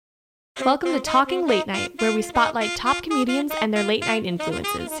Welcome to Talking Late Night, where we spotlight top comedians and their late night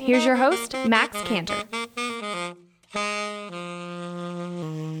influences. Here's your host, Max Cantor.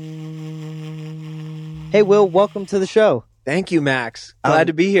 Hey, Will, welcome to the show. Thank you, Max. Glad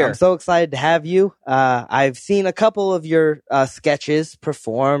to be here. I'm so excited to have you. I've seen a couple of your sketches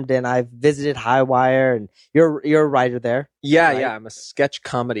performed, and I've visited Highwire, and you're a writer there. Yeah, right? I'm a sketch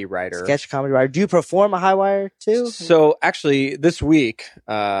comedy writer. Sketch comedy writer. Do you perform at Highwire too? So actually, this week,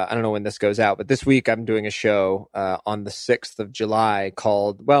 I don't know when this goes out, but this week I'm doing a show on the 6th of July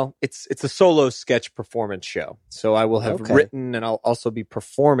called, well, it's a solo sketch performance show. So I will have written, and I'll also be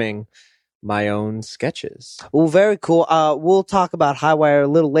performing my own sketches. Well, very cool. We'll talk about Highwire a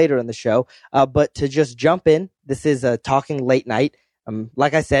little later in the show. But to just jump in, this is a Talking Late Night.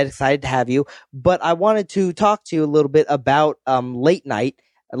 Like I said, excited to have you. But I wanted to talk to you a little bit about late night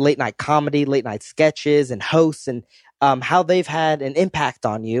comedy, late night sketches, and hosts, and how they've had an impact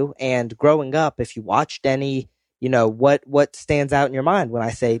on you. And growing up, if you watched any, what stands out in your mind when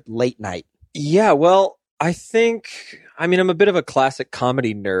I say late night? Yeah, well, I'm a bit of a classic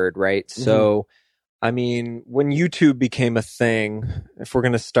comedy nerd, right? So, when YouTube became a thing, if we're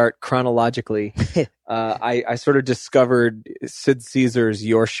going to start chronologically, I sort of discovered Sid Caesar's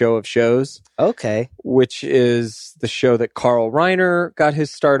Your Show of Shows. Okay. Which is the show that Carl Reiner got his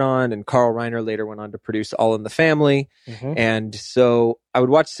start on, and Carl Reiner later went on to produce All in the Family. Mm-hmm. And so I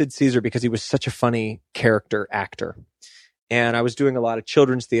would watch Sid Caesar because he was such a funny character actor. And I was doing a lot of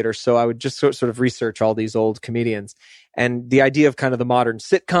children's theater, so I would just sort of research all these old comedians. And the idea of kind of the modern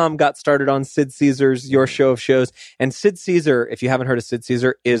sitcom got started on Sid Caesar's Your Show of Shows. And Sid Caesar, if you haven't heard of Sid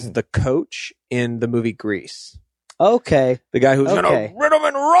Caesar, is the coach in the movie Grease. Okay. The guy who's going to rid him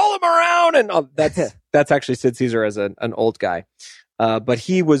and roll him around. And that's actually Sid Caesar as an old guy. But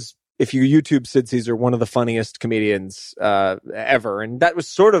he was, if you YouTube Sid Caesar, one of the funniest comedians ever. And that was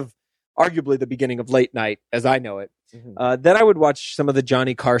sort of arguably the beginning of late night as I know it. Mm-hmm. Then I would watch some of the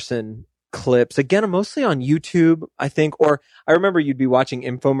Johnny Carson clips, again, mostly on YouTube, I think. Or I remember you'd be watching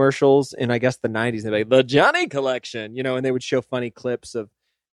infomercials in, I guess, the 90s. They'd be like, the Johnny Collection, and they would show funny clips of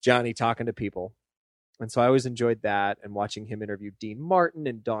Johnny talking to people. And so I always enjoyed that, and watching him interview Dean Martin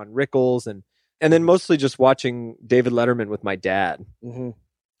and Don Rickles, and then mostly just watching David Letterman with my dad. Mm-hmm.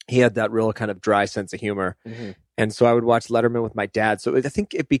 He had that real kind of dry sense of humor. Mm-hmm. And so I would watch Letterman with my dad. So I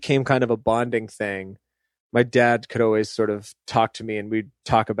think it became kind of a bonding thing. My dad could always sort of talk to me, and we'd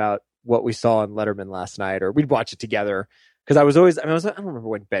talk about what we saw on Letterman last night, or we'd watch it together. Because I don't remember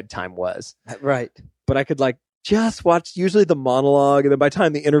when bedtime was. Right. But I could just watch usually the monologue. And then by the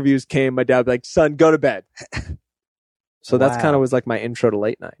time the interviews came, my dad would be like, son, go to bed. So that's kind of was my intro to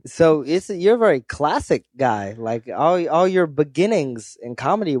late night. So you're a very classic guy. Like all your beginnings in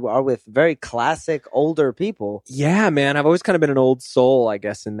comedy are with very classic older people. Yeah, man. I've always kind of been an old soul, I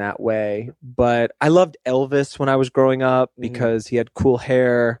guess, in that way. But I loved Elvis when I was growing up because he had cool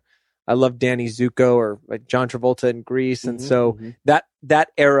hair. I loved Danny Zuko or John Travolta in Grease. And so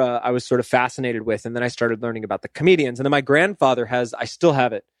that era I was sort of fascinated with. And then I started learning about the comedians. And then my grandfather I still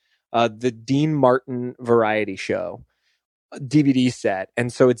have it, the Dean Martin variety show DVD set.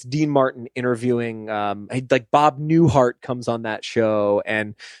 And so it's Dean Martin interviewing, Bob Newhart comes on that show,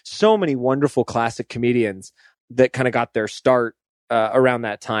 and so many wonderful classic comedians that kind of got their start around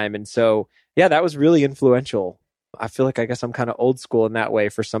that time. And so, yeah, that was really influential. I feel like I guess I'm kind of old school in that way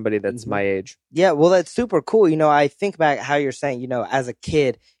for somebody that's my age. Yeah, well, that's super cool. I think back how you're saying, as a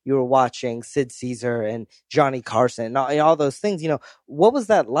kid, you were watching Sid Caesar and Johnny Carson and all those things. What was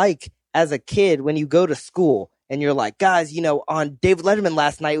that like as a kid when you go to school and you're like, guys, on David Letterman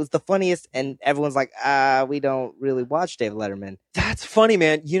last night, it was the funniest. And everyone's like, we don't really watch David Letterman. That's funny,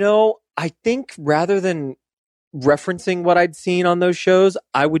 man. I think rather than referencing what I'd seen on those shows,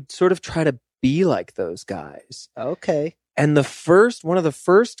 I would sort of try to be like those guys. Okay. And one of the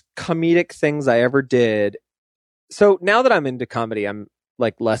first comedic things I ever did. So now that I'm into comedy, I'm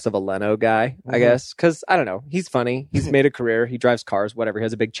less of a Leno guy, I guess, because I don't know. He's funny. He's made a career. He drives cars, whatever. He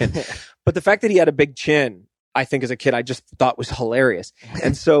has a big chin. But the fact that he had a big chin, I think as a kid, I just thought was hilarious.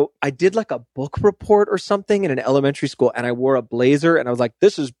 And so I did a book report or something in an elementary school, and I wore a blazer, and I was like,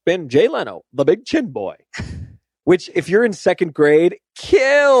 this has been Jay Leno, the big chin boy. Which, if you're in second grade,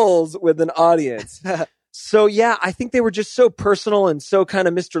 kills with an audience. So, yeah, I think they were just so personal and so kind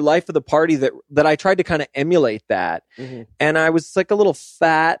of Mr. Life of the Party that I tried to kind of emulate that. Mm-hmm. And I was a little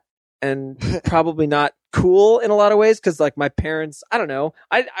fat and probably not cool in a lot of ways because my parents, I don't know,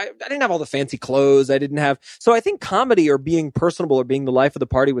 I didn't have all the fancy clothes. So I think comedy or being personable or being the life of the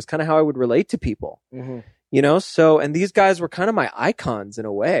party was kind of how I would relate to people. Mm-hmm. So, and these guys were kind of my icons in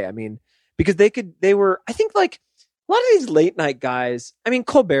a way. I mean, because they were, I think lot of these late night guys, I mean,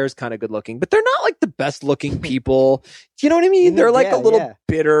 Colbert's kind of good looking, but they're not like the best looking people. Do you know what I mean? They're like a little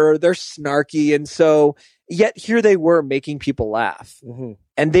bitter, they're snarky. And so yet here they were making people laugh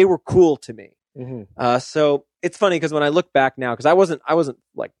and they were cool to me. So it's funny because when I look back now, because I wasn't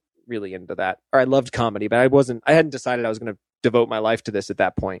like really into that, or I loved comedy, but I hadn't decided I was going to devote my life to this at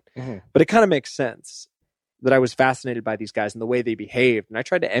that point. But it kind of makes sense that I was fascinated by these guys and the way they behaved. And I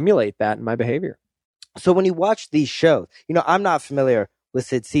tried to emulate that in my behavior. So when you watch these shows, you know, I'm not familiar with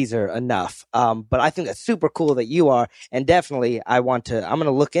Sid Caesar enough, but I think it's super cool that you are. And definitely I'm going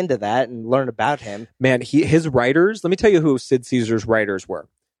to look into that and learn about him. Man, his writers, let me tell you who Sid Caesar's writers were.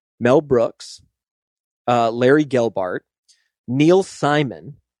 Mel Brooks, Larry Gelbart, Neil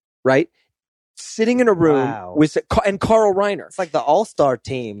Simon, right? Sitting in a room with and Carl Reiner. It's like the all-star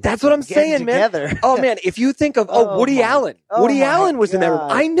team. That's what I'm saying, together. Man. Oh man, if you think of Woody Allen. Woody Allen was in that room.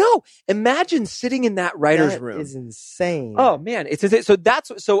 I know. Imagine sitting in that writer's room. That is insane. Oh man,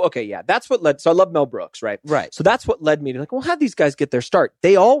 that's what led. So I love Mel Brooks, right? Right. So that's what led me to like, well, how'd these guys get their start?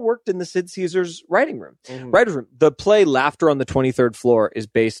 They all worked in the Sid Caesar's writing room, writer's room. The play Laughter on the 23rd Floor is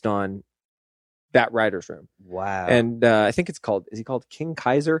based on that writer's room. Wow. And I think is he called King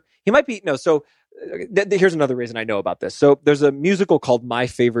Kaiser? He might be, no. So here's another reason I know about this. So there's a musical called My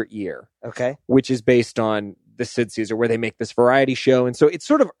Favorite Year. Okay. Which is based on the Sid Caesar, where they make this variety show. And so it's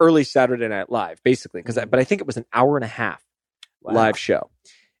sort of early Saturday Night Live, basically, but I think it was an hour and a half live show.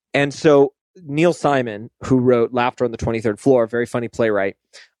 And so Neil Simon, who wrote Laughter on the 23rd Floor, a very funny playwright,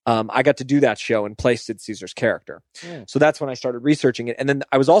 I got to do that show and play Sid Caesar's character. So that's when I started researching it. And then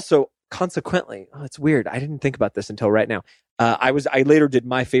I was also consequently, it's weird, I didn't think about this until right now. I later did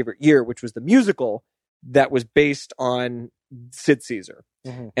My Favorite Year, which was the musical that was based on Sid Caesar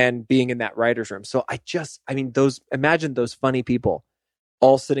and being in that writer's room. So imagine those funny people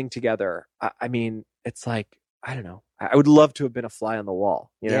all sitting together. I mean, it's like, I don't know. I would love to have been a fly on the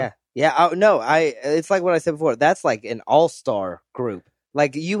wall. You know? Yeah. It's like what I said before. That's like an all-star group.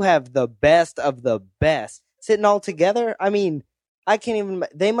 Like you have the best of the best sitting all together. I mean, I can't even,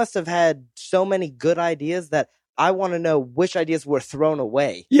 they must have had so many good ideas that I want to know which ideas were thrown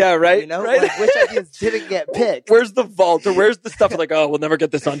away. Yeah, right. You know, right? Like which ideas didn't get picked. Where's the vault, or where's the stuff like, oh, we'll never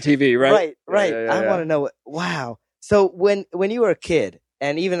get this on TV, right? Right. I want to know. Wow. So when you were a kid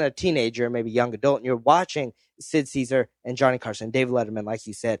and even a teenager, maybe young adult, and you're watching Sid Caesar and Johnny Carson, David Letterman, like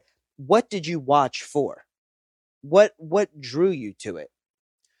you said, what did you watch for? What drew you to it?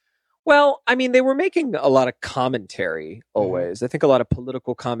 Well, I mean, they were making a lot of commentary always. I think a lot of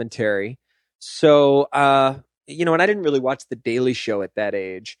political commentary. So, and I didn't really watch The Daily Show at that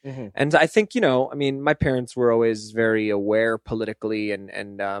age. And I think, my parents were always very aware politically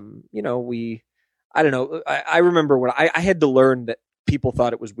and I don't know. I remember when I had to learn that people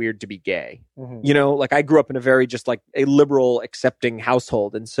thought it was weird to be gay. Like I grew up in a very just like a liberal accepting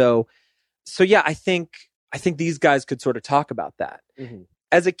household. And so yeah, I think these guys could sort of talk about that.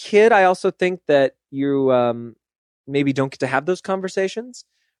 As a kid, I also think that you maybe don't get to have those conversations,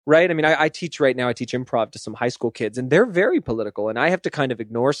 right? I mean, I teach improv to some high school kids, and they're very political, and I have to kind of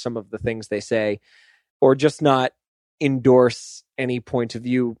ignore some of the things they say or just not endorse any point of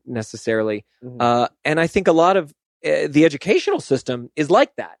view necessarily. And I think a lot of the educational system is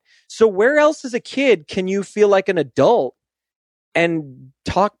like that. So where else as a kid can you feel like an adult and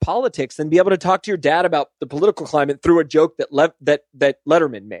talk politics and be able to talk to your dad about the political climate through a joke that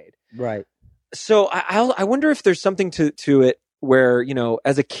Letterman made? Right. So I wonder if there's something to it where,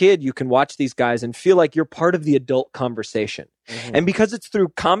 as a kid, you can watch these guys and feel like you're part of the adult conversation. And because it's through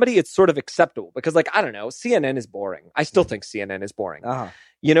comedy, it's sort of acceptable because, like, I don't know, CNN is boring. I still think CNN is boring,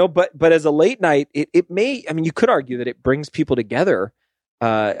 but as a late night, it may, I mean, you could argue that it brings people together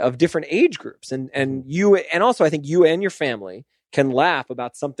of different age groups and also I think you and your family can laugh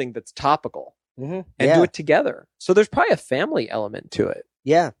about something that's topical and do it together. So there's probably a family element to it.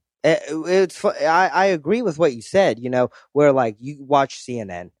 Yeah. It's I agree with what you said, where like you watch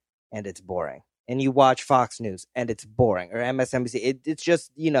CNN and it's boring and you watch Fox News and it's boring or MSNBC. It's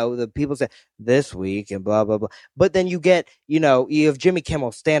just, the people say this week and blah, blah, blah. But then you get, you have Jimmy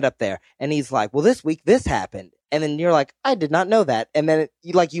Kimmel stand up there and he's like, well, this week this happened. And then you're like, I did not know that. And then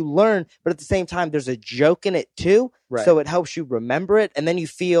you learn, but at the same time, there's a joke in it too. Right. So it helps you remember it. And then you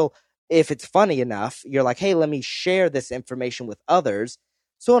feel if it's funny enough, you're like, hey, let me share this information with others.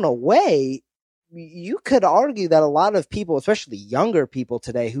 So in a way, you could argue that a lot of people, especially younger people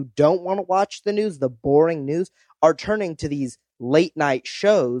today who don't want to watch the news, the boring news, are turning to these late night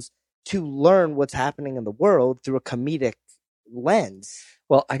shows to learn what's happening in the world through a comedic lens.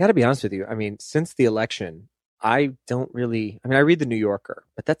 Well, I got to be honest with you. I mean, since the election, I read the New Yorker,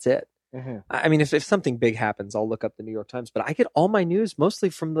 but that's it. I mean, if something big happens, I'll look up the New York Times, but I get all my news mostly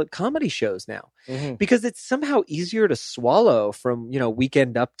from the comedy shows now because it's somehow easier to swallow from,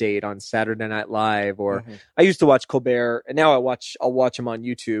 Weekend Update on Saturday Night Live, or I used to watch Colbert, and now I'll watch him on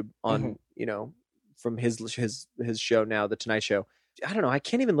YouTube on, from his show now, The Tonight Show. I don't know. I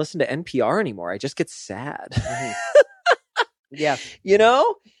can't even listen to NPR anymore. I just get sad. Yeah.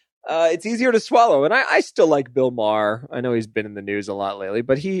 It's easier to swallow. And I still like Bill Maher. I know he's been in the news a lot lately,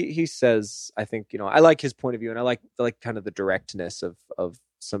 but he says, I think, I like his point of view, and I like kind of the directness of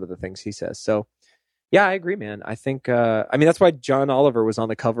some of the things he says. So yeah, I agree, man. I think, that's why John Oliver was on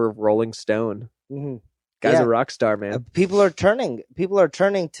the cover of Rolling Stone. Guy's a rock star, man. People are turning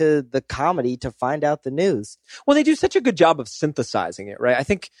to the comedy to find out the news. Well, they do such a good job of synthesizing it, right? I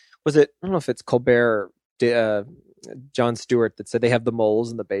think, I don't know if it's Colbert or Jon Stewart that said they have the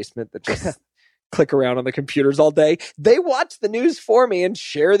moles in the basement that just click around on the computers all day. They watch the news for me and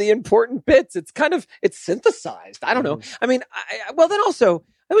share the important bits. It's synthesized. I don't know. I mean, then also,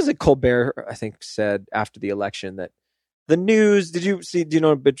 it was Colbert, I think, said after the election that the news, do you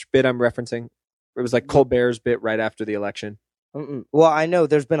know which bit I'm referencing? It was like Colbert's bit right after the election. Well, I know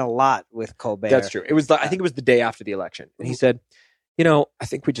there's been a lot with Colbert. That's true. It was, I think it was the day after the election. And he said, I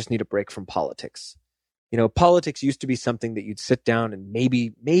think we just need a break from politics. Politics used to be something that you'd sit down and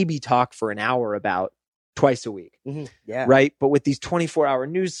maybe talk for an hour about twice a week. Yeah. Right. But with these 24-hour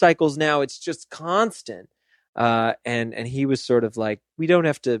news cycles now, it's just constant. And he was sort of like, we don't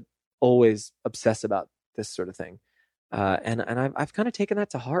have to always obsess about this sort of thing. And I've kind of taken that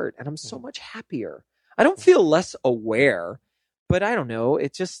to heart, and I'm so much happier. I don't feel less aware, but I don't know.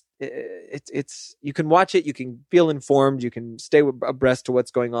 It's just, it's, you can watch it, you can feel informed, you can stay abreast to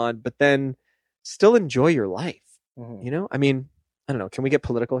what's going on, but then still enjoy your life. I mean, I don't know. Can we get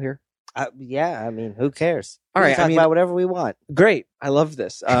political here? Yeah. I mean, who cares? All right. We can talk about whatever we want. Great. I love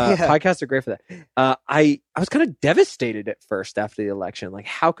this. Podcasts are great for that. I was kind of devastated at first after the election. Like,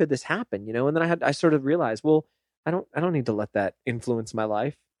 how could this happen? And then I sort of realized, well, I don't need to let that influence my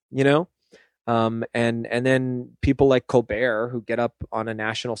life, and then people like Colbert who get up on a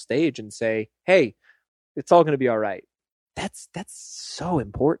national stage and say, hey, it's all going to be all right. That's so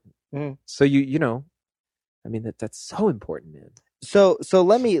important. So that's so important, man. So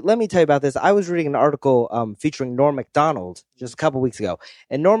let me tell you about this. I was reading an article featuring Norm Macdonald just a couple weeks ago,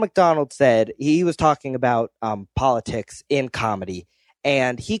 and Norm Macdonald said he was talking about politics in comedy,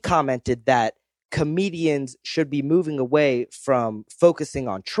 and he commented that comedians should be moving away from focusing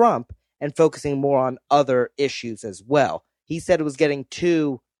on Trump and focusing more on other issues as well. He said it was getting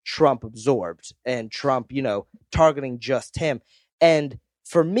too Trump absorbed and Trump, targeting just him. And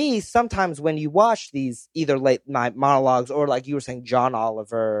for me, sometimes when you watch these either late night monologues or like you were saying, John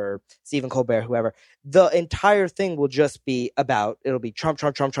Oliver, or Stephen Colbert, whoever, the entire thing will just be about, it'll be Trump,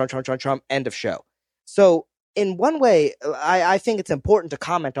 Trump, Trump, Trump, Trump, Trump, Trump, end of show. So in one way, I think it's important to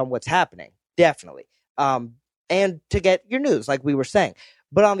comment on what's happening. Definitely. And to get your news, like we were saying.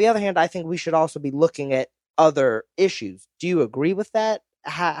 But on the other hand, I think we should also be looking at other issues. Do you agree with that?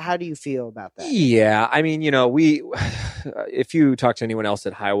 How do you feel about that? Yeah. I mean, if you talk to anyone else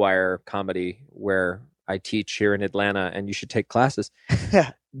at Highwire Comedy, where I teach here in Atlanta, and you should take classes,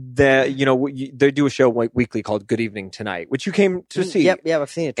 they do a show weekly called Good Evening Tonight, which you came to see. Yep, I've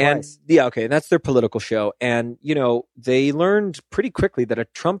seen it twice. And that's their political show. And, they learned pretty quickly that a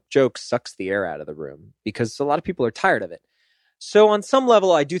Trump joke sucks the air out of the room because a lot of people are tired of it. So on some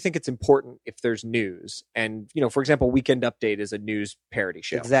level, I do think it's important if there's news. And, for example, Weekend Update is a news parody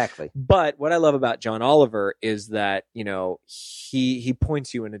show. Exactly. But what I love about John Oliver is that, he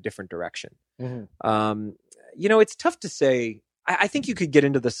points you in a different direction. It's tough to say. I think you could get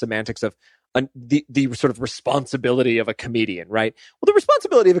into the semantics of the sort of responsibility of a comedian, right? Well, the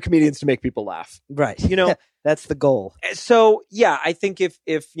responsibility of a comedian is to make people laugh. Right. That's the goal. So, yeah, I think if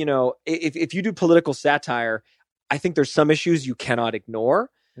you do political satire, I think there's some issues you cannot ignore.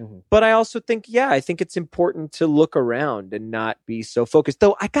 But I also think, I think it's important to look around and not be so focused.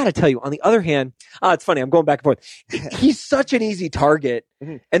 Though I got to tell you, on the other hand, it's funny. I'm going back and forth. He's such an easy target,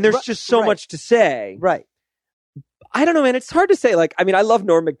 and there's just so much to say. Right. I don't know, man. It's hard to say. Like, I mean, I love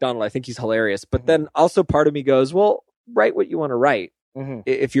Norm Macdonald. I think he's hilarious. But then also part of me goes, well, write what you want to write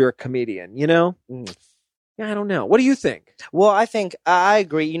if you're a comedian, Yeah, I don't know. What do you think? Well, I think I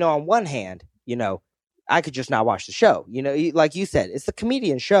agree. On one hand, I could just not watch the show. Like you said, it's the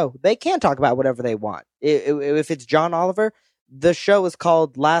comedian show. They can talk about whatever they want. If it's John Oliver, the show is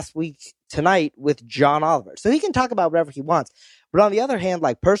called Last Week Tonight with John Oliver. So he can talk about whatever he wants. But on the other hand,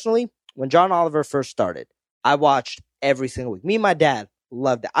 like personally, when John Oliver first started, I watched every single week. Me and my dad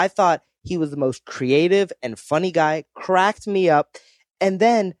loved it. I thought he was the most creative and funny guy, cracked me up. And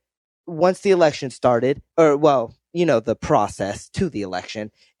then once the election started, or well, the process to the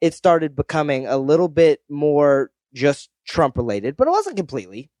election, it started becoming a little bit more just Trump related, but it wasn't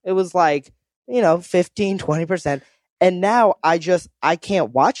completely. It was like, 15, 20%. And now I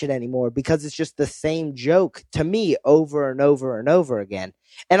can't watch it anymore because it's just the same joke to me over and over and over again.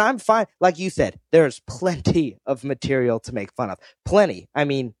 And I'm fine. Like you said, there's plenty of material to make fun of. Plenty. I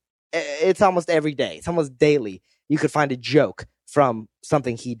mean, it's almost every day. It's almost daily. You could find a joke from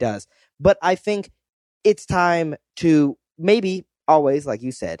something he does. But I think it's time to maybe always, like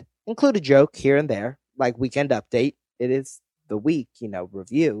you said, include a joke here and there, like Weekend Update. It is the week,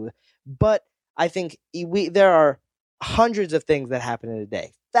 review. But I think there are hundreds of things that happen in a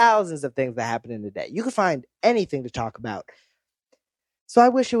day, thousands of things that happen in a day. You can find anything to talk about. So I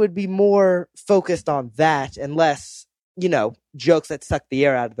wish it would be more focused on that and less, jokes that suck the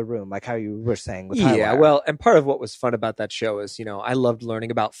air out of the room, like how you were saying with Highwire. Well, and part of what was fun about that show is, I loved learning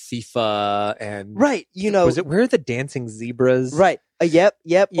about FIFA and right, was it Where Are the Dancing Zebras? Right. Yep.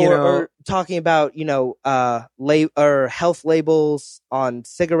 Or talking about, or health labels on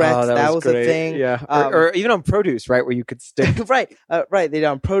cigarettes. That was a thing. Yeah. Or even on produce, right? Where you could stick. Right. Right. They did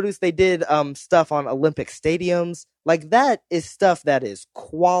on produce. They did stuff on Olympic stadiums. Like that is stuff that is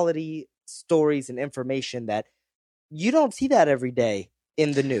quality stories and information that you don't see that every day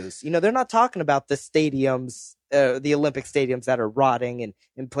in the news. They're not talking about the stadiums, the Olympic stadiums that are rotting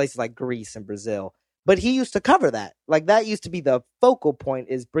in places like Greece and Brazil. But he used to cover that. Like that used to be the focal point,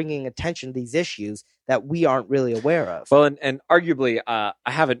 is bringing attention to these issues that we aren't really aware of. Well, and arguably, I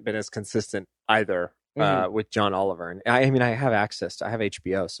haven't been as consistent either with John Oliver. And I have access. I have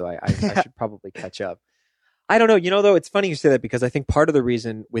HBO, so I should probably catch up. I don't know. Though, it's funny you say that because I think part of the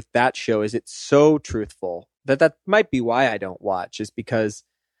reason with that show is it's so truthful that might be why I don't watch, is because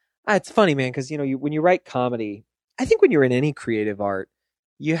it's funny, man. Because, when you write comedy, I think when you're in any creative art,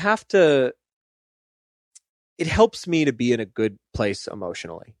 you have to, it helps me to be in a good place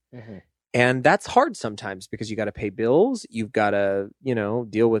emotionally. Mm-hmm. And that's hard sometimes because you got to pay bills. You've got to,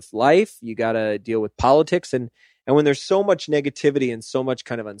 deal with life. You got to deal with politics. And when there's so much negativity and so much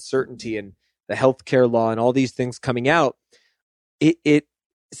kind of uncertainty and the healthcare law and all these things coming out, it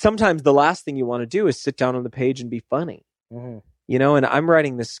sometimes the last thing you want to do is sit down on the page and be funny. Mm-hmm. And I'm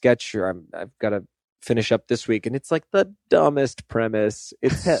writing this sketch, or I've got to finish up this week, and it's like the dumbest premise.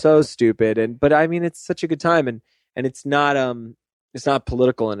 It's so stupid, but I mean, it's such a good time, and it's not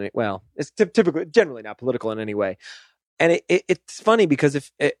political in any, well, it's typically generally not political in any way, and it's funny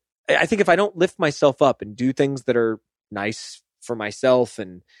because I think if I don't lift myself up and do things that are nice for myself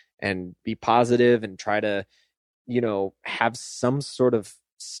and be positive and try to, have some sort of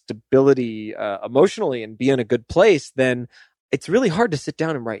stability emotionally and be in a good place, then it's really hard to sit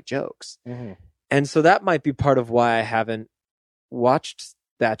down and write jokes. Mm-hmm. And so that might be part of why I haven't watched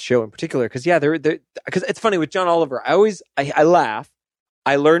that show in particular. Because because it's funny with John Oliver, I laugh,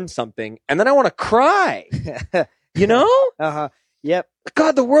 I learn something, and then I want to cry. Uh-huh. Yep.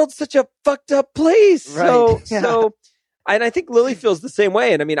 God, the world's such a fucked up place. Right. So, and I think Lily feels the same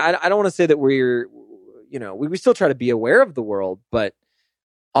way. And I mean, I don't want to say that we're, we still try to be aware of the world, but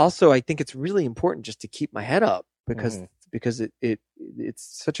also I think it's really important just to keep my head up because it's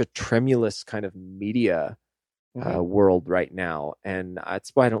such a tremulous kind of media world right now, and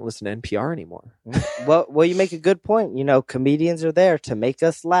that's why I don't listen to NPR anymore. Well, you make a good point. Comedians are there to make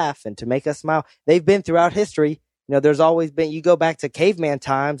us laugh and to make us smile. They've been throughout history. There's always been. You go back to caveman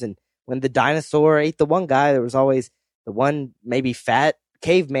times, and when the dinosaur ate the one guy, there was always the one maybe fat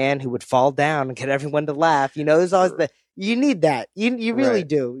caveman who would fall down and get everyone to laugh. There's always you need that. You really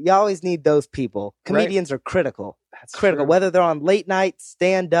do. You always need those people. Comedians are critical. That's critical, true. Whether they're on late night,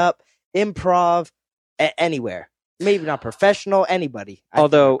 stand up, improv, anywhere. Maybe not professional, anybody.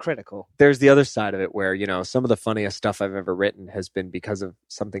 Although critical. There's the other side of it where, some of the funniest stuff I've ever written has been because of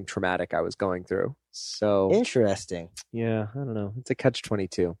something traumatic I was going through. So interesting. Yeah, I don't know. It's a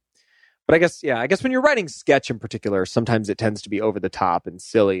catch-22. But I guess when you're writing sketch in particular, sometimes it tends to be over the top and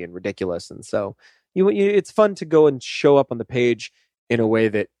silly and ridiculous. And so it's fun to go and show up on the page in a way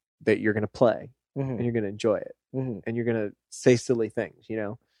that you're going to play and you're going to enjoy it and you're going to say silly things,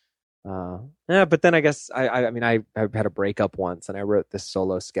 but then I guess I had a breakup once and I wrote this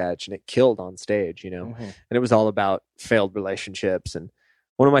solo sketch and it killed on stage, and it was all about failed relationships. And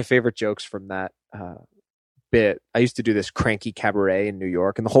one of my favorite jokes from that bit, I used to do this cranky cabaret in New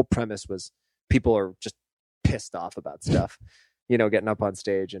York, and the whole premise was people are just pissed off about stuff, getting up on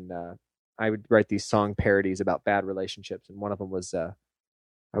stage, and I would write these song parodies about bad relationships, and one of them was I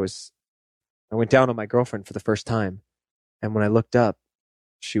went down on my girlfriend for the first time, and when I looked up,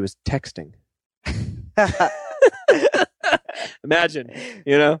 she was texting. Imagine,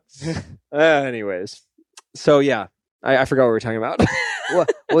 you know. Anyways, so yeah, I forgot what we were talking about. well,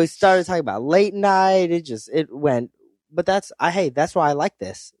 we started talking about late night. It went, but that's why I like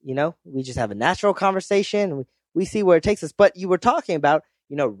this. You know, we just have a natural conversation. We see where it takes us. But you were talking about,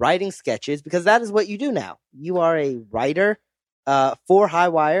 writing sketches, because that is what you do now. You are a writer for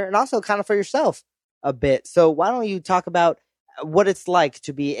Highwire and also kind of for yourself a bit. So why don't you talk about what it's like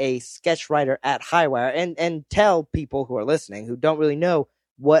to be a sketch writer at Highwire, and tell people who are listening who don't really know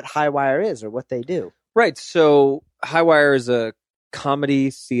what Highwire is or what they do. Right. So Highwire is a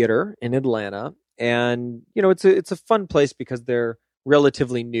comedy theater in Atlanta, and it's a fun place because they're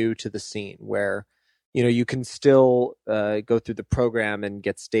relatively new to the scene, where you can still go through the program and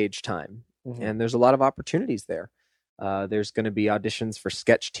get stage time, and there's a lot of opportunities there. There's going to be auditions for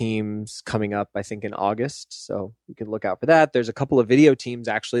sketch teams coming up, I think, in August, so you can look out for that. There's a couple of video teams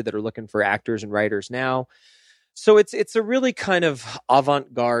actually that are looking for actors and writers now. So it's a really kind of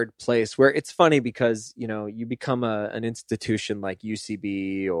avant-garde place where it's funny because, you become an institution like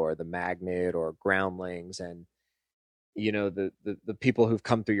UCB or the Magnet or Groundlings, and, the people who've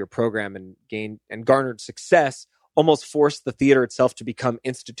come through your program and gained and garnered success almost force the theater itself to become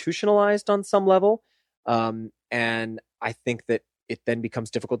institutionalized on some level. And I think that it then becomes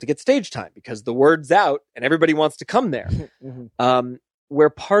difficult to get stage time because the word's out and everybody wants to come there. Where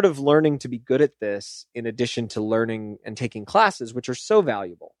part of learning to be good at this, in addition to learning and taking classes, which are so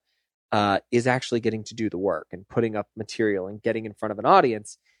valuable, is actually getting to do the work and putting up material and getting in front of an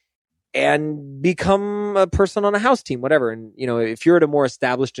audience and become a person on a house team, whatever. And, if you're at a more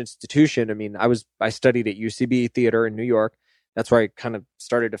established institution, I mean, I studied at UCB Theater in New York. That's where I kind of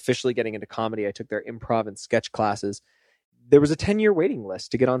started officially getting into comedy. I took their improv and sketch classes. There was a 10-year waiting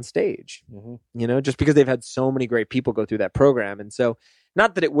list to get on stage, just because they've had so many great people go through that program. And so,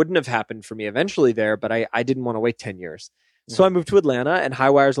 not that it wouldn't have happened for me eventually there, but I didn't want to wait 10 years. So I moved to Atlanta, and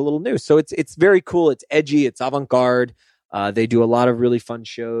Highwire's a little new. So it's very cool. It's edgy. It's avant-garde. They do a lot of really fun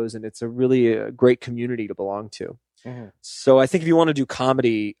shows, and it's a really great community to belong to. So I think if you want to do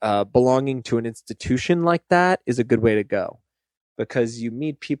comedy, belonging to an institution like that is a good way to go, because you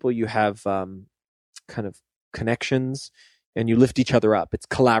meet people, you have kind of connections, and you lift each other up. It's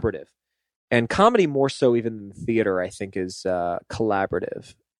collaborative. And comedy, more so even than theater, I think, is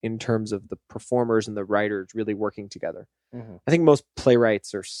collaborative in terms of the performers and the writers really working together. I think most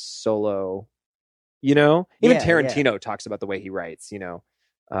playwrights are solo, Even Tarantino talks about the way he writes, even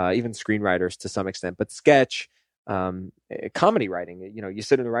screenwriters to some extent. But sketch, comedy writing, you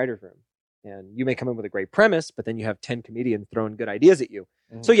sit in the writer's room and you may come in with a great premise, but then you have 10 comedians throwing good ideas at you.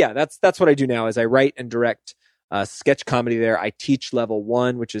 So yeah, that's what I do now, is I write and direct sketch comedy there. I teach level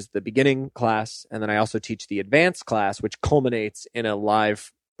 1, which is the beginning class, and then I also teach the advanced class, which culminates in a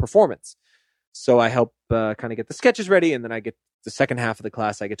live performance. So I help kind of get the sketches ready, and then I get the second half of the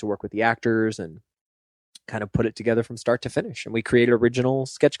class. I get to work with the actors and kind of put it together from start to finish, and we create original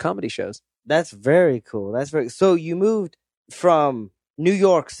sketch comedy shows. That's very cool. So you moved from New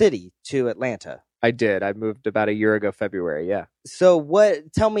York City to Atlanta. I did. I moved about a year ago, February. Yeah. So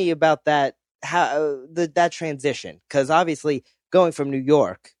tell me about that. How that transition, because obviously going from New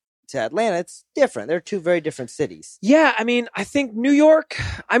York to Atlanta, it's different. They're two very different cities. Yeah, I mean, I think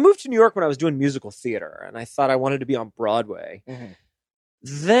I moved to New York when I was doing musical theater, and I thought I wanted to be on Broadway.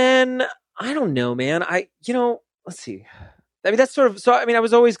 Then I don't know, man. Let's see. I mean, that's sort of, so I mean, I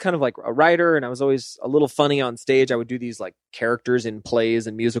was always kind of like a writer, and I was always a little funny on stage. I would do these like characters in plays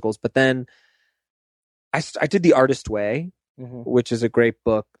and musicals, but then I did The Artist Way, which is a great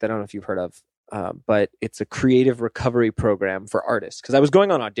book that I don't know if you've heard of. But it's a creative recovery program for artists, because I was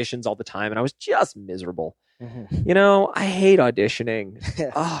going on auditions all the time and I was just miserable. I hate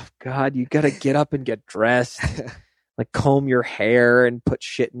auditioning. Oh God, you got to get up and get dressed, like comb your hair and put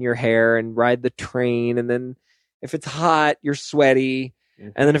shit in your hair and ride the train. And then if it's hot, you're sweaty.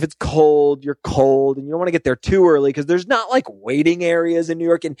 And then if it's cold, you're cold, and you don't want to get there too early because there's not like waiting areas in New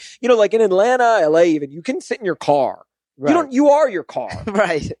York. And, like in Atlanta, LA, even, you can sit in your car. Right. You are your car.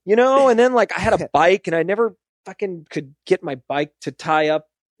 Right. And then like I had a bike, and I never fucking could get my bike to tie up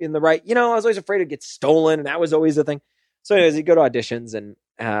in the right, I was always afraid it'd get stolen, and that was always the thing. So anyways, you go to auditions, and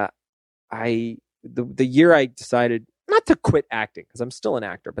the year I decided not to quit acting, because I'm still an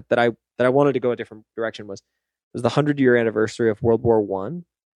actor, but that I wanted to go a different direction was the 100-year anniversary of World War I,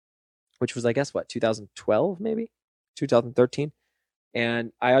 which was, I guess, 2012, maybe 2013.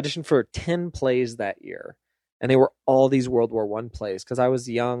 And I auditioned for 10 plays that year. And they were all these World War I plays, because I was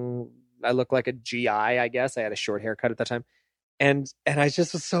young. I looked like a GI, I guess. I had a short haircut at that time. And I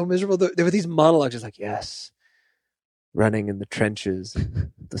just was so miserable. There were these monologues just like, yes, running in the trenches,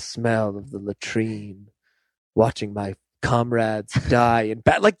 the smell of the latrine, watching my comrades die in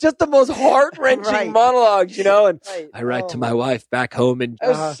battle. Like just the most heart-wrenching Right. monologues, and Right. I write to Oh. my wife back home, and it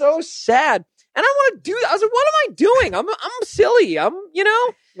was Uh-huh. so sad. And I want to do that. I was like, what am I doing? I'm silly.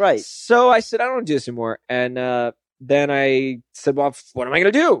 Right. So I said, I don't want to do this anymore. And then I said, well, what am I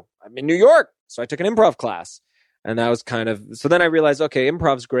going to do? I'm in New York. So I took an improv class. And that was so then I realized, okay,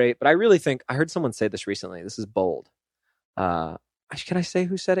 improv's great. But I really think, I heard someone say this recently. This is bold. Can I say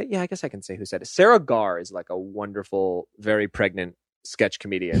who said it? Yeah, I guess I can say who said it. Sarah Garr is like a wonderful, very pregnant sketch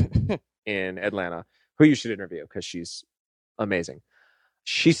comedian in Atlanta who you should interview because she's amazing.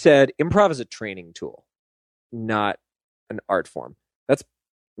 She said, improv is a training tool, not an art form. That's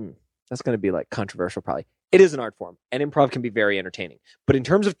going to be like controversial probably. It is an art form, and improv can be very entertaining. But in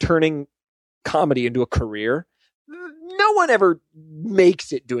terms of turning comedy into a career, no one ever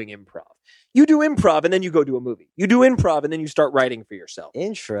makes it doing improv. You do improv and then you go do a movie. You do improv and then you start writing for yourself.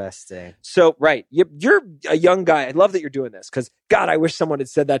 Interesting. So, right. You're a young guy. I love that you're doing this because, God, I wish someone had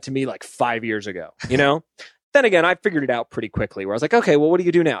said that to me like 5 years ago, Then again, I figured it out pretty quickly where I was like, okay, well, what do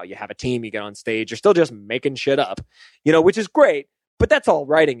you do now? You have a team, you get on stage, you're still just making shit up, which is great. But that's all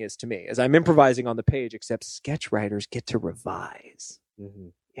writing is to me, is I'm improvising on the page, except sketch writers get to revise. Mm-hmm.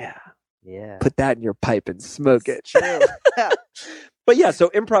 Yeah. Yeah. Put that in your pipe and smoke it. True. But yeah, so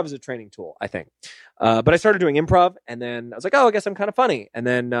improv is a training tool, I think. But I started doing improv, and then I was like, oh, I guess I'm kind of funny. And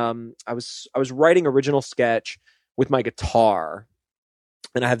then I was writing original sketch with my guitar,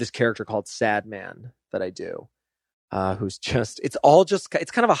 and I have this character called Sad Man that I do, who's it's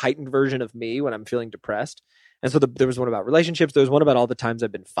kind of a heightened version of me when I'm feeling depressed. And so there was one about relationships. There was one about all the times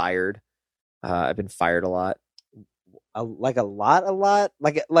I've been fired. I've been fired a lot. A lot.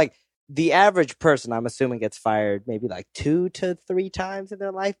 Like the average person, I'm assuming, gets fired maybe like 2 to 3 times in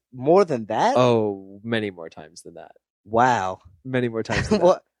their life. More than that? Oh, many more times than that. Wow. Many more times than that.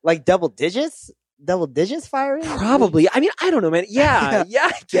 What, like double digits? Double digits firing? Probably. I mean, I don't know, man. Yeah,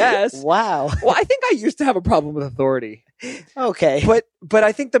 I guess. Wow. Well, I think I used to have a problem with authority. Okay. But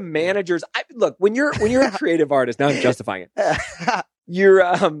I think the managers, look, when you're a creative artist, now I'm justifying it. You're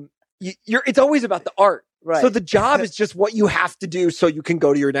it's always about the art. Right. So the job is just what you have to do so you can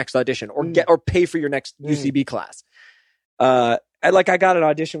go to your next audition or pay for your next UCB class. I got an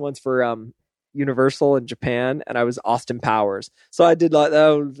audition once for Universal in Japan, and I was Austin Powers. So I did like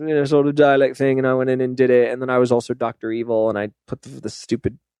that sort of dialect thing, and I went in and did it. And then I was also Dr. Evil, and I put the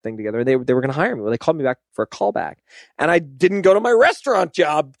stupid thing together. And they were going to hire me. Well, they called me back for a callback, and I didn't go to my restaurant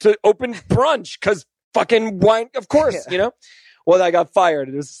job to open brunch because fucking wine, of course, Well, I got fired.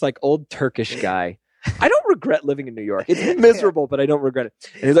 It was this like old Turkish guy. I don't regret living in New York. It's miserable, but I don't regret it.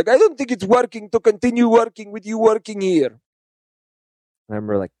 And he's like, I don't think it's working to continue working with you working here. And I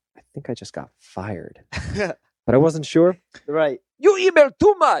remember like, I think I just got fired, but I wasn't sure. Right. You email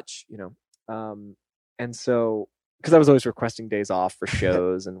too much, and so because I was always requesting days off for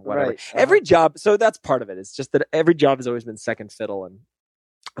shows and whatever. Right. Every job, so that's part of it. It's just that every job has always been second fiddle, and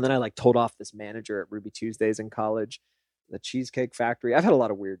then I told off this manager at Ruby Tuesdays in college, the Cheesecake Factory. I've had a lot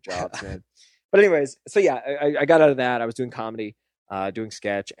of weird jobs, man. But anyways, so yeah, I got out of that. I was doing comedy, doing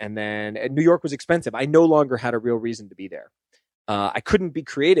sketch, and then New York was expensive. I no longer had a real reason to be there. I couldn't be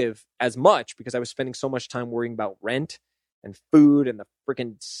creative as much because I was spending so much time worrying about rent and food and the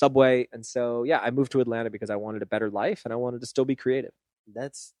freaking subway. And so, yeah, I moved to Atlanta because I wanted a better life and I wanted to still be creative.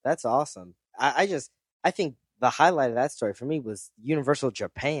 That's awesome. I think the highlight of that story for me was Universal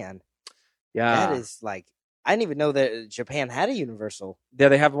Japan. Yeah. That is I didn't even know that Japan had a Universal. Yeah,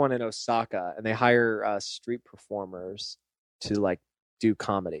 they have one in Osaka, and they hire street performers to do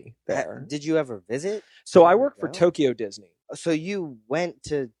comedy there. Did you ever visit? So I worked for Tokyo Disney. So you went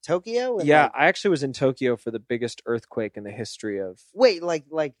to Tokyo? And yeah, I actually was in Tokyo for the biggest earthquake in the history of. Wait, like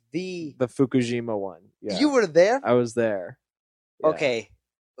the Fukushima one. Yeah. You were there? I was there. Yeah. Okay,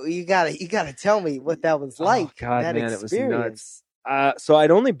 you gotta tell me what that was like. Oh, God, that man, experience. it was nuts. So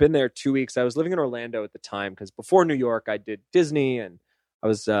I'd only been there 2 weeks. I was living in Orlando at the time because before New York, I did Disney, and I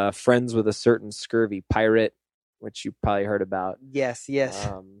was friends with a certain scurvy pirate, which you probably heard about. Yes.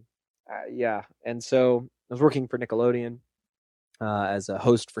 Yeah, and so I was working for Nickelodeon as a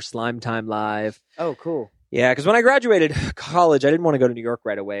host for Slime Time Live. Oh, cool. Yeah, because when I graduated college, I didn't want to go to New York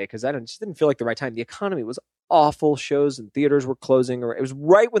right away because I just didn't feel like the right time. The economy was awful. Shows and theaters were closing. Or it was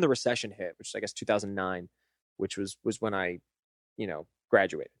right when the recession hit, which is, I guess, 2009, which was when I,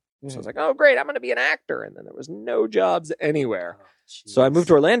 graduated. Mm-hmm. So I was like, oh, great, I'm going to be an actor. And then there was no jobs anywhere. Oh, so I moved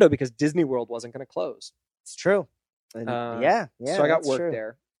to Orlando because Disney World wasn't going to close. It's true. And yeah. So I got work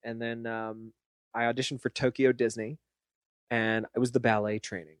there. And then I auditioned for Tokyo Disney. And it was the ballet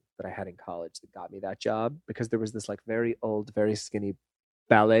training that I had in college that got me that job because there was this very old, very skinny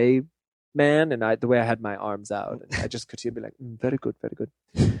ballet man, and the way I had my arms out, and I just could be like, very good, very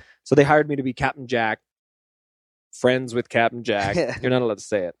good. So they hired me to be Captain Jack, friends with Captain Jack. You're not allowed to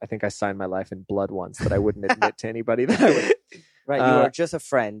say it. I think I signed my life in blood once that I wouldn't admit to anybody that I would. Right, you were just a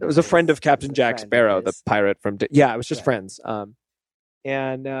friend. It was a friend of Captain Jack Sparrow, the pirate from. It was just friends.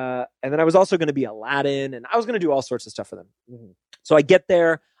 And then I was also going to be Aladdin, and I was going to do all sorts of stuff for them. Mm-hmm. So I get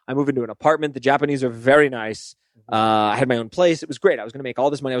there, I move into an apartment. The Japanese are very nice. I had my own place. It was great. I was going to make all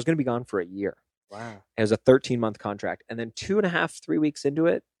this money. I was going to be gone for a year. Wow. It was a 13-month contract. And then 2.5-3 weeks into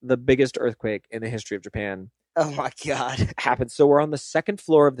it, the biggest earthquake in the history of Japan. Oh my God. Happened. So we're on the second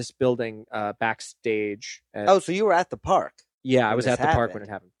floor of this building, backstage. So you were at the park. Yeah, I was at the park when it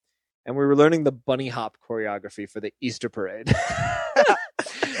happened. And we were learning the bunny hop choreography for the Easter parade.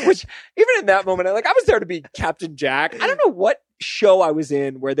 Which, even in that moment, I was there to be Captain Jack. I don't know what show I was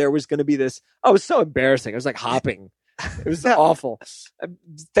in where there was going to be this. Oh, it was so embarrassing. I was like hopping. It was awful.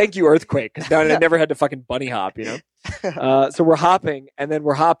 Thank you, earthquake, because I never had to fucking bunny hop, you know? So we're hopping, and then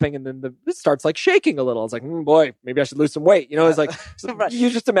it starts like shaking a little. It's like, boy, maybe I should lose some weight. You know, it's like, you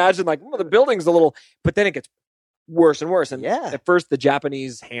just imagine like, the building's a little, but then it gets worse and worse. And at first, the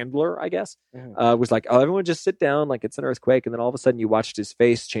Japanese handler, I guess, was like, oh, everyone just sit down, like it's an earthquake. And then all of a sudden you watched his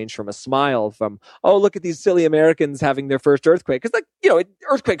face change from a smile from, oh, look at these silly Americans having their first earthquake. Because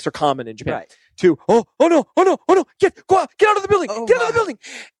earthquakes are common in Japan. Right. To, oh no, get out of the building, get out of the building.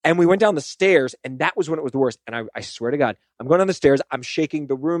 And we went down the stairs, and that was when it was the worst. And I swear to God, I'm going down the stairs, I'm shaking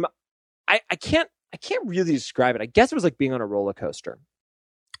the room. I can't really describe it. I guess it was like being on a roller coaster.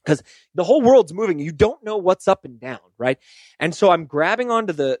 Because the whole world's moving. You don't know what's up and down, right? And so I'm grabbing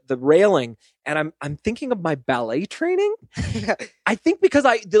onto the railing, and I'm thinking of my ballet training. I think because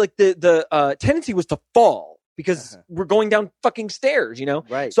the tendency was to fall because we're going down fucking stairs, you know?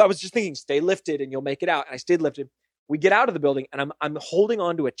 Right. So I was just thinking, stay lifted and you'll make it out. And I stayed lifted. We get out of the building, and I'm holding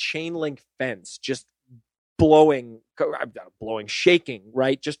onto a chain link fence, just shaking,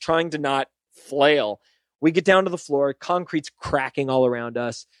 right? Just trying to not flail. We get down to the floor, concrete's cracking all around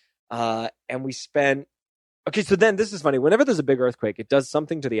us, and we spend... Okay, so then this is funny. Whenever there's a big earthquake, it does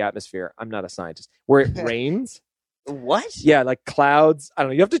something to the atmosphere. I'm not a scientist. Where it rains. What? Yeah, like clouds. I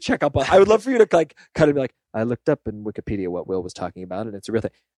don't know. You have to check up on... I would love for you to kind of be like, I looked up in Wikipedia what Will was talking about, and it's a real thing.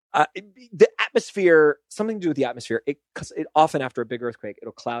 The atmosphere, something to do with the atmosphere, because it often after a big earthquake,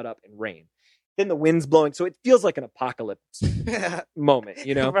 it'll cloud up and rain. Then the wind's blowing, so it feels like an apocalypse moment,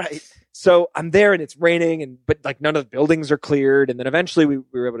 you know? Right. So I'm there, and it's raining, but like none of the buildings are cleared. And then eventually we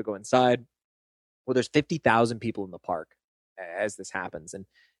were able to go inside. Well, there's 50,000 people in the park as this happens. And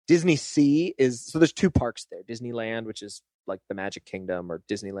Disney Sea so there's two parks there. Disneyland, which is like the Magic Kingdom, or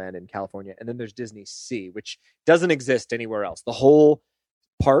Disneyland in California. And then there's Disney Sea, which doesn't exist anywhere else. The whole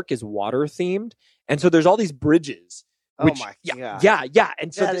park is water themed. And so there's all these bridges. Which, oh my God. Yeah.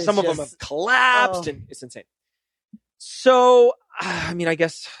 And so some of them have collapsed, and it's insane. So, I mean, I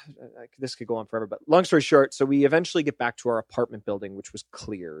guess this could go on forever, but long story short, so we eventually get back to our apartment building, which was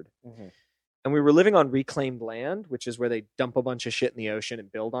cleared. Mm-hmm. And we were living on reclaimed land, which is where they dump a bunch of shit in the ocean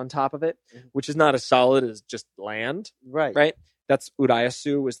and build on top of it, which is not as solid as just land. Right. That's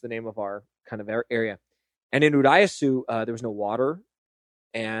Urayasu was the name of our kind of area. And in Urayasu, there was no water,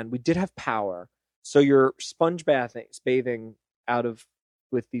 and we did have power. So you're sponge bathing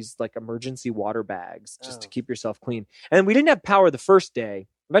with these like emergency water bags just to keep yourself clean. And we didn't have power the first day.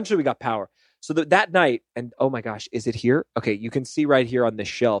 Eventually we got power. So that night, and oh my gosh, is it here? Okay, you can see right here on this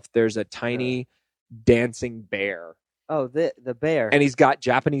shelf, there's a tiny dancing bear. Oh, the bear. And he's got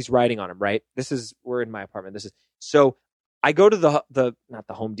Japanese writing on him, right? We're in my apartment. So I go to not the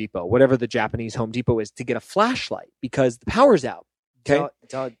Home Depot, whatever the Japanese Home Depot is, to get a flashlight because the power's out. Okay.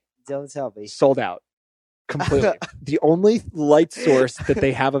 Don't tell me. Sold out. Completely. The only light source that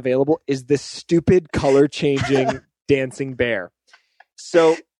they have available is this stupid color-changing dancing bear.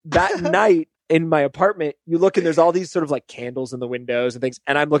 So that night in my apartment, you look and there's all these sort of like candles in the windows and things,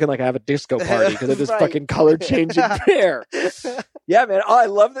 and I'm looking like I have a disco party because of this fucking color-changing bear. Yeah, man. Oh, I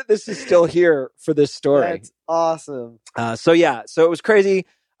love that this is still here for this story. That's awesome. So it was crazy.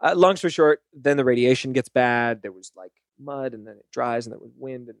 Long story short, then the radiation gets bad. There was like mud, and then it dries, and there was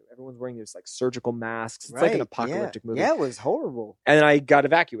wind, and everyone's wearing these like surgical masks. It's like an apocalyptic movie. Yeah, it was horrible. And then I got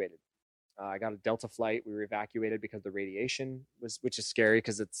evacuated. I got a Delta flight. We were evacuated because the radiation which is scary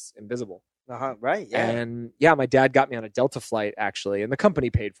because it's invisible. Right. Yeah. And yeah, my dad got me on a Delta flight actually, and the company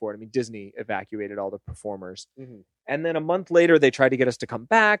paid for it. I mean, Disney evacuated all the performers. Mm-hmm. And then a month later, they tried to get us to come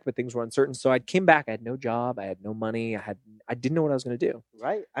back, but things were uncertain. So I came back. I had no job. I had no money. I didn't know what I was going to do.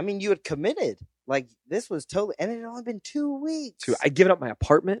 Right. I mean, you had committed. Like this was totally, and it had only been 2 weeks. I'd given up my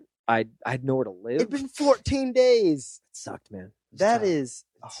apartment. I had nowhere to live. It'd been 14 days. It sucked, man. That is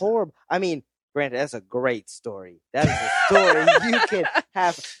horrible. I mean, granted, that's a great story. That is a story you could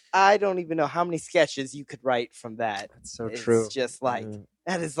have. I don't even know how many sketches you could write from that. That's so It's true. just like Yeah.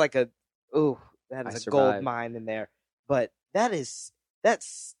 that is like a that is a gold survived. mine in there. But that's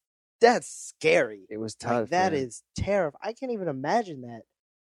scary. It was tough. Like, that man. is terrifying. I can't even imagine that.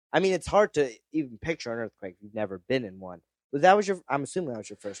 I mean, it's hard to even picture an earthquake if you've never been in one. But I'm assuming that was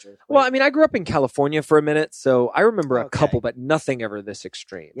your first earthquake. Well, I mean, I grew up in California for a minute, so I remember a Okay. couple, but nothing ever this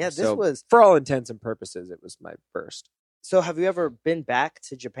extreme. Yeah, this So, was. for all intents and purposes, it was my first. So, have you ever been back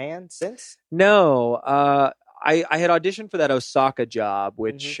to Japan since? No, I had auditioned for that Osaka job,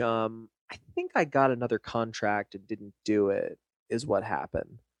 which Mm-hmm. I think I got another contract and didn't do it. Is what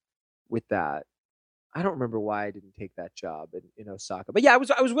happened with that. I don't remember why I didn't take that job in Osaka, but yeah, I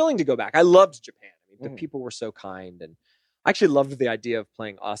was willing to go back. I loved Japan. I mean, the Mhm. people were so kind, and I actually loved the idea of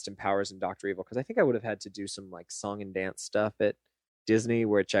playing Austin Powers and Dr. Evil, because I think I would have had to do some like song and dance stuff at Disney,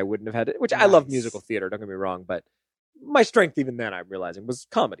 which I wouldn't have had. Which I love Nice. musical theater. Don't get me wrong, but my strength even then, I'm realizing, was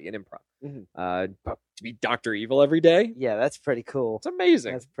comedy and improv. Mhm. But to be Dr. Evil every day, Yeah, that's pretty cool. it's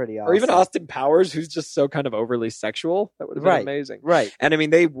amazing. That's pretty awesome. Or even Austin Powers, who's just so kind of overly sexual. That would have been Right. amazing. Right. And I mean,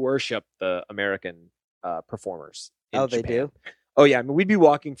 they worship the American performers. In Oh, they Japan. do? Oh yeah, I mean, we'd be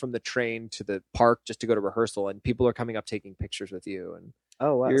walking from the train to the park just to go to rehearsal, and people are coming up taking pictures with you, and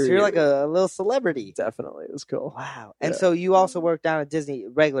Oh, wow. So You're- you're like a little celebrity. definitely it was cool. Wow. And Yeah. so you also worked down at Disney,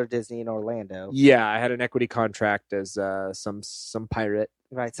 regular Disney in Orlando. Yeah, I had an equity contract as some pirate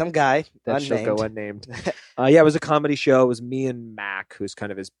Right. Some guy. that shall go unnamed. unnamed. Yeah, it was a comedy show. It was me and Mac, who's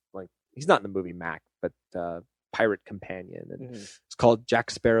kind of his like he's not in the movie Mac, but pirate companion, and Mhm. it's called Jack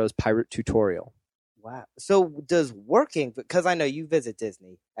Sparrow's Pirate Tutorial. Wow. So does working, because I know you visit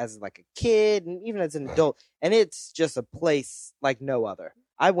Disney as like a kid and even as an adult, and it's just a place like no other.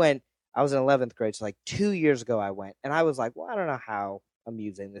 I was in 11th grade, so like 2 years ago I went, and I was like, well, I don't know how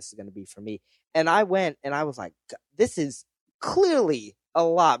amusing this is going to be for me. And I went and I was like, this is clearly a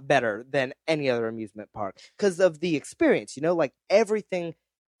lot better than any other amusement park because of the experience, like everything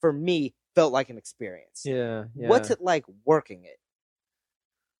for me felt like an experience. Yeah. What's it like working it?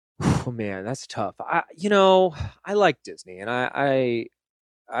 Oh man, that's tough. I like Disney, and I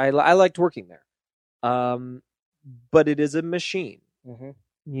liked working there. But it is a machine. Mm-hmm.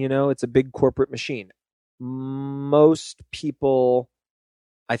 It's a big corporate machine. Most people,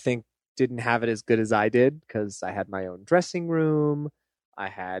 I think, didn't have it as good as I did because I had my own dressing room. I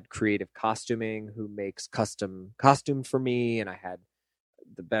had creative costuming who makes custom costumes for me, and I had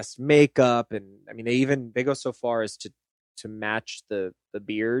the best makeup. And I mean, they go so far as to match the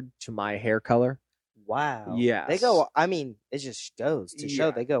beard to my hair color. Wow. Yes. They go, I mean, it just goes to show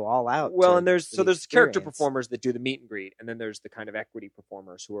Yeah. they go all out. Well, to- and there's for the character experience. performers that do the meet and greet, and then there's the kind of equity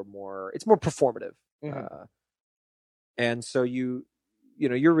performers who are it's more performative. Mhm. And so you're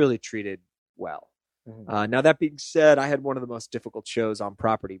really treated well. Mhm. Now that being said, I had one of the most difficult shows on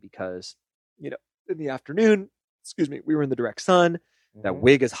property because, in the afternoon, we were in the direct sun. That Mhm.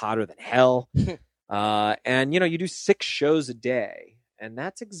 wig is hotter than hell. And you do 6 shows a day, and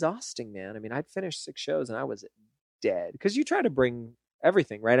that's exhausting, man. I mean, I'd finish 6 shows and I was dead because you try to bring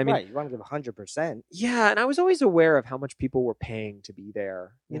everything, right? I mean, right, you want to give 100%. yeah, and I was always aware of how much people were paying to be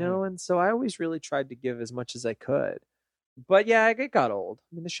there, Mhm. and so I always really tried to give as much as I could. But yeah, it got old.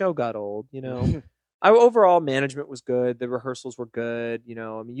 I mean, the show got old, overall management was good. The rehearsals were good.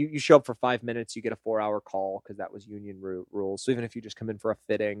 I mean, you show up for 5 minutes, you get a 4-hour call because that was union rules. So even if you just come in for a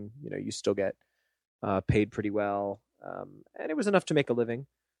fitting, you still get paid pretty well. And it was enough to make a living.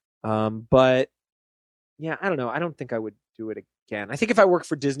 But yeah, I don't know. I don't think I would do it again. I think if I worked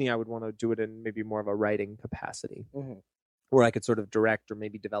for Disney, I would want to do it in maybe more of a writing capacity Mhm. where I could sort of direct or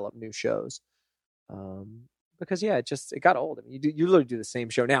maybe develop new shows. Because yeah, it got old. I mean, you literally do the same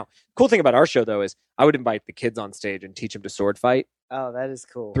show. Now, cool thing about our show though is I would invite the kids on stage and teach them to sword fight, Oh, that is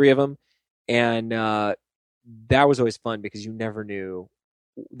cool. 3 of them, and that was always fun because you never knew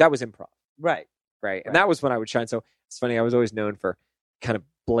that was improv, Right. right? And that was when I would shine. So it's funny. I was always known for kind of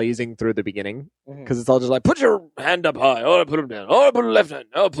blazing through the beginning Mhm. because it's all just like put your hand up high, oh, put them down, oh, put a left hand,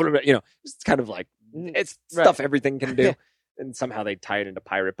 oh, put them down. It's kind of like it's Right. stuff everything can do. And somehow they tie it into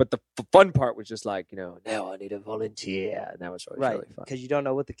pirate. But the fun part was just like, now I need a volunteer. And that was always Right, really fun. because you don't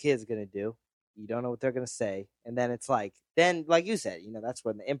know what the kid's going to do. You don't know what they're going to say. And then it's like you said, that's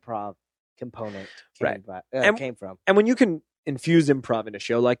when the improv component Right. came from. And when you can infuse improv in a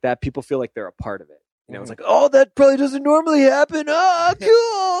show like that, people feel like they're a part of it. It's Mhm. like, oh, that probably doesn't normally happen.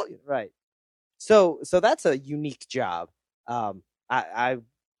 Oh, cool. Right. So that's a unique job. I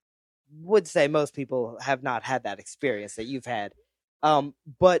would say most people have not had that experience that you've had.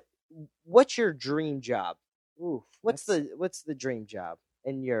 But what's your dream job? Ooh, What's the dream job?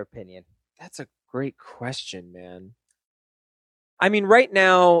 in your opinion? That's a great question, man. I mean, right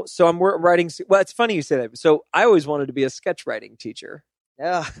now, so I'm writing. Well, it's funny you say that. So I always wanted to be a sketch writing teacher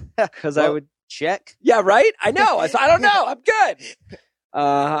Yeah, because I would. check. Yeah, right. I know. So I don't know. I'm good.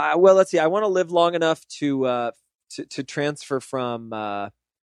 Well, let's see. I want to live long enough to transfer from what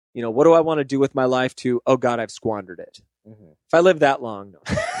do I want to do with my life to, oh God, I've squandered it. Mm-hmm. If I live that long, no.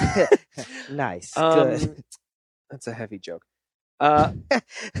 Nice, good. That's a heavy joke.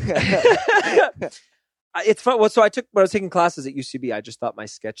 It's fun. Well, so when I was taking classes at UCB, I just thought my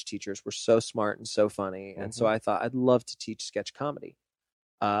sketch teachers were so smart and so funny, and so I thought I'd love to teach sketch comedy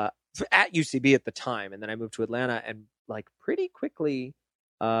at UCB at the time. And then I moved to Atlanta, and like pretty quickly,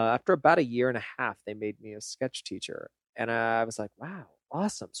 after about a year and a half, they made me a sketch teacher, and I was like, wow,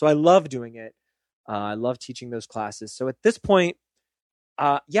 awesome. So I love doing it. I love teaching those classes. So at this point,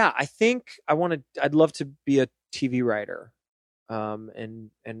 I think I'd love to be a TV writer.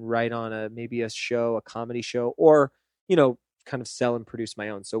 And write on maybe a show, a comedy show, or, kind of sell and produce my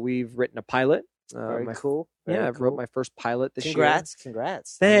own. So we've written a pilot. Very cool. I've wrote my first pilot this year.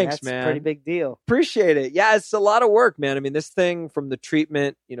 Congrats. Thanks, that's man. A pretty big deal. Appreciate it. Yeah, it's a lot of work, man. I mean, this thing from the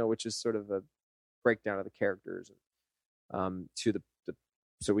treatment, which is sort of a breakdown of the characters, to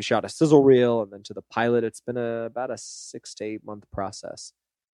so we shot a sizzle reel, and then to the pilot, it's been about a 6 to 8 month process.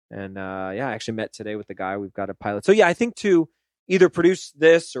 And I actually met today with the guy. We've got a pilot. So yeah, I think to either produce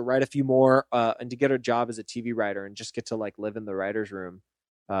this or write a few more, and to get a job as a TV writer and just get to like live in the writer's room,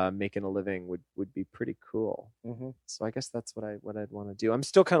 making a living would be pretty cool. Mm-hmm. So I guess that's what I'd want to do. I'm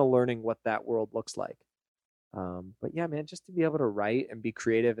still kind of learning what that world looks like. But yeah, man, just to be able to write and be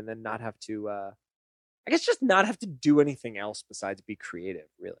creative, and then not have to, just not have to do anything else besides be creative,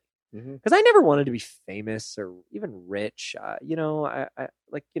 really. Because I never wanted to be famous or even rich. I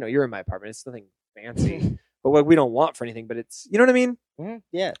you're in my apartment. It's nothing fancy. But what we don't want for anything, but it's, you know what I mean? Mm-hmm.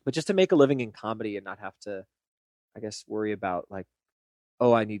 Yeah. But just to make a living in comedy and not have to, I guess, worry about like,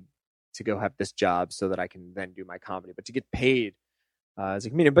 oh, I need to go have this job so that I can then do my comedy, but to get paid as a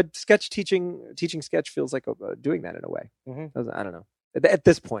comedian. But teaching sketch feels like doing that in a way. Mm-hmm. I don't know. At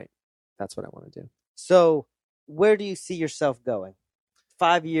this point, that's what I want to do. So where do you see yourself going?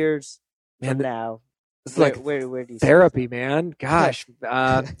 5 years from now? It's where do you see therapy, man? Gosh.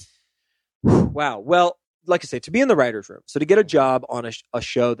 Wow. Well, like I say, to be in the writer's room, so to get a job on a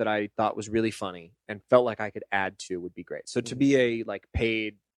show that I thought was really funny and felt like I could add to would be great. So to be a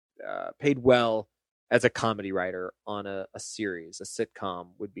paid well as a comedy writer on a series, a sitcom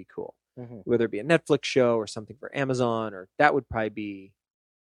would be cool. Whether it be a Netflix show or something for Amazon, or that would probably be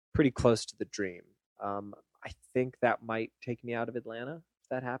pretty close to the dream. I think that might take me out of Atlanta if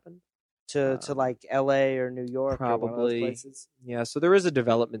that happened. To like LA or New York, probably. Or one of those places? Yeah, so there is a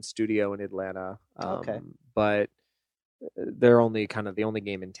development studio in Atlanta. Okay. But they're only kind of the only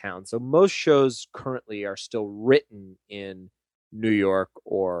game in town. So most shows currently are still written in New York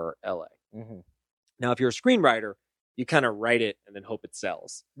or LA. Now, if you're a screenwriter, you kind of write it and then hope it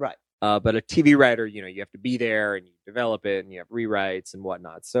sells. Right. But a TV writer, you have to be there and you develop it and you have rewrites and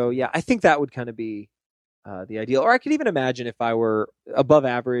whatnot. So yeah, I think that would kind of be the ideal. Or I could even imagine if I were Above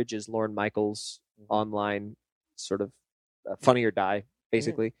Average is Lorne Michaels' online sort of Funny or Die,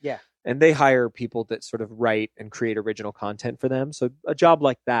 basically. Yeah. And they hire people that sort of write and create original content for them. So a job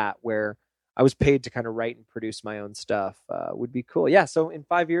like that where I was paid to kind of write and produce my own stuff would be cool. Yeah. So in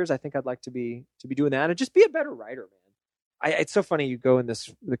 5 years, I think I'd like to be doing that and just be a better writer, man. It's so funny. You go in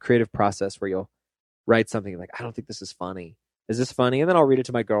the creative process where you'll write something like, I don't think this is funny. Is this funny? And then I'll read it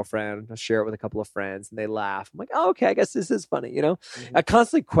to my girlfriend. I'll share it with a couple of friends, and they laugh. I'm like, oh, okay, I guess this is funny. I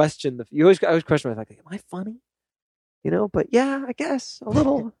constantly question I always question myself, like, am I funny? But yeah, I guess a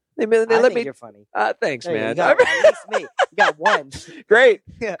little. They let me. You're funny. Thanks, man. You got, at least me. You got one. Great,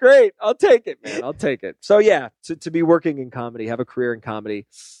 great. I'll take it, man. I'll take it. So yeah, to be working in comedy, have a career in comedy,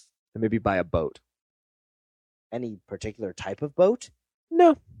 and maybe buy a boat. Any particular type of boat?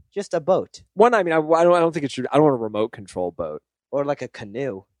 No. Just a boat. One, I mean, I don't think it should. I don't want a remote control boat or like a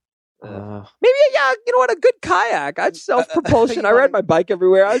canoe. Maybe, yeah. You know what? A good kayak. I'd self propulsion. I ride my bike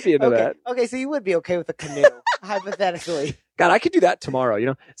everywhere. I'd be into that. Okay, so you would be okay with a canoe, hypothetically. God, I could do that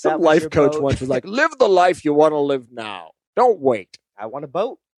tomorrow. Some life coach once was like, "Live the life you want to live now. Don't wait." I want a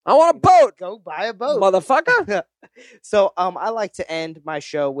boat. I want a boat. Go buy a boat, motherfucker. So, I like to end my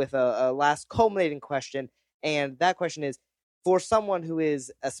show with a last culminating question, and that question is: for someone who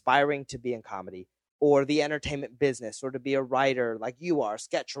is aspiring to be in comedy or the entertainment business, or to be a writer like you are,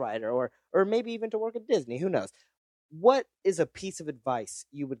 sketch writer, or maybe even to work at Disney, who knows? What is a piece of advice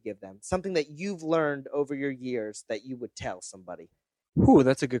you would give them? Something that you've learned over your years that you would tell somebody? Ooh,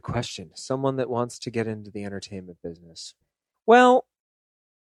 that's a good question. Someone that wants to get into the entertainment business. Well,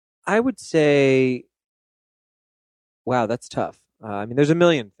 I would say, wow, that's tough. I mean, there's a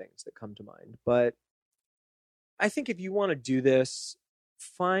million things that come to mind, but I think if you want to do this,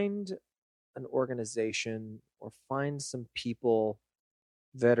 find an organization or find some people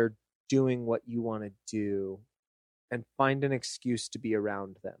that are doing what you want to do and find an excuse to be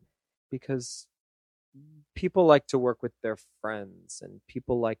around them, because people like to work with their friends and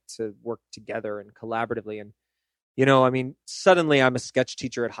people like to work together and collaboratively. And, I mean, suddenly I'm a sketch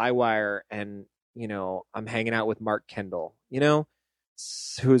teacher at Highwire and, I'm hanging out with Mark Kendall,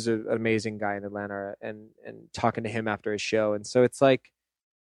 who's an amazing guy in Atlanta, and talking to him after his show. And so it's like,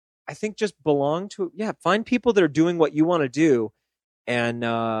 I think just find people that are doing what you want to do, and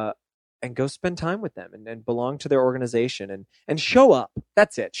go spend time with them and belong to their organization and show up.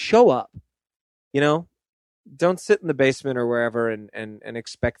 That's it. Show up. Don't sit in the basement or wherever and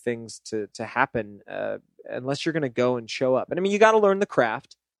expect things to happen unless you're going to go and show up. And I mean, you got to learn the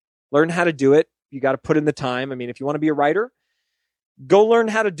craft, learn how to do it. You got to put in the time. I mean, if you want to be a writer, go learn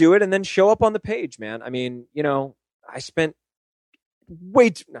how to do it and then show up on the page, man. I mean, I spent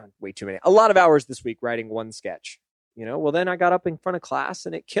a lot of hours this week writing one sketch, well, then I got up in front of class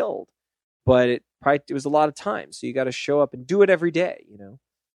and it killed, but it was a lot of time. So you got to show up and do it every day,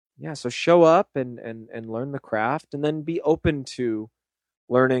 Yeah. So show up and learn the craft, and then be open to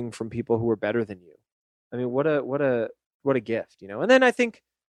learning from people who are better than you. I mean, what a gift, And then I think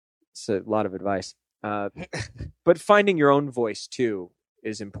it's a lot of advice, but finding your own voice too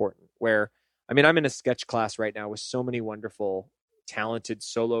is important. Where, I mean, I'm in a sketch class right now with so many wonderful, talented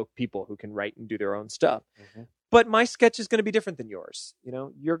solo people who can write and do their own stuff. Mm-hmm. But my sketch is going to be different than yours.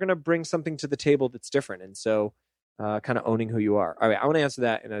 You're going to bring something to the table that's different. And so kind of owning who you are. All right. I want to answer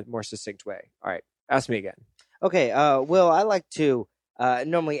that in a more succinct way. All right. Ask me again. Okay. Will, I like to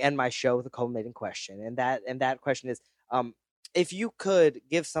normally end my show with a culminating question. And that question is, if you could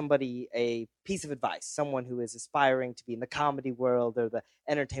give somebody a piece of advice, someone who is aspiring to be in the comedy world or the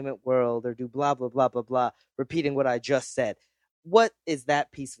entertainment world or do blah, blah, blah, blah, blah, repeating what I just said, what is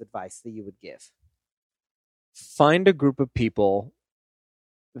that piece of advice that you would give? Find a group of people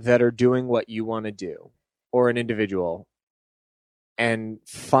that are doing what you want to do, or an individual, and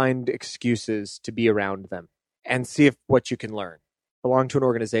find excuses to be around them and see what you can learn. Belong to an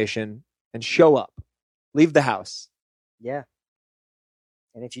organization and show up. Leave the house. Yeah.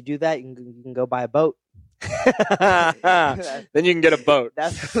 And if you do that, you can go buy a boat. Then you can get a boat.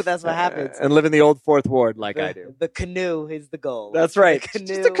 That's what happens. And live in the old Fourth Ward like I do. The canoe is the goal. That's right.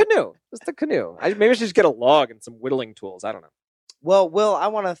 Just a canoe. Just a canoe. Maybe I should just get a log and some whittling tools. I don't know. Well, Will, I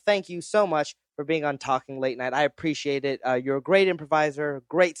want to thank you so much for being on Talking Late Night. I appreciate it. You're a great improviser,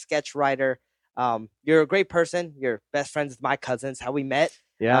 great sketch writer. You're a great person. You're best friends with my cousins, how we met.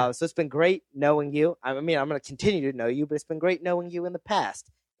 Yeah. So it's been great knowing you. I mean, I'm going to continue to know you, but it's been great knowing you in the past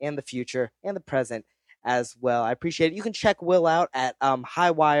and the future and the present as well. I appreciate it. You can check Will out at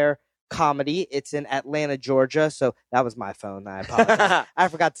Highwire Comedy. It's in Atlanta, Georgia. So that was my phone. I apologize. I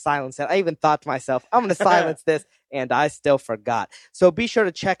forgot to silence it. I even thought to myself, I'm going to silence this, and I still forgot. So be sure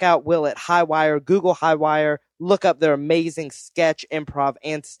to check out Will at Highwire. Google Highwire. Look up their amazing sketch, improv,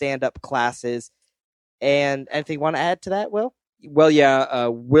 and stand-up classes. And anything you want to add to that, Will? Well, yeah,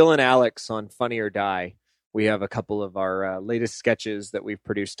 Will and Alex on Funny or Die. We have a couple of our latest sketches that we've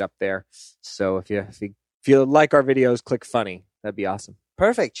produced up there. So if you like our videos, click Funny. That'd be awesome.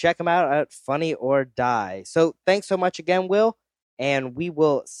 Perfect. Check them out at Funny or Die. So thanks so much again, Will. And we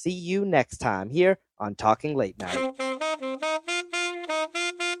will see you next time here on Talking Late Night.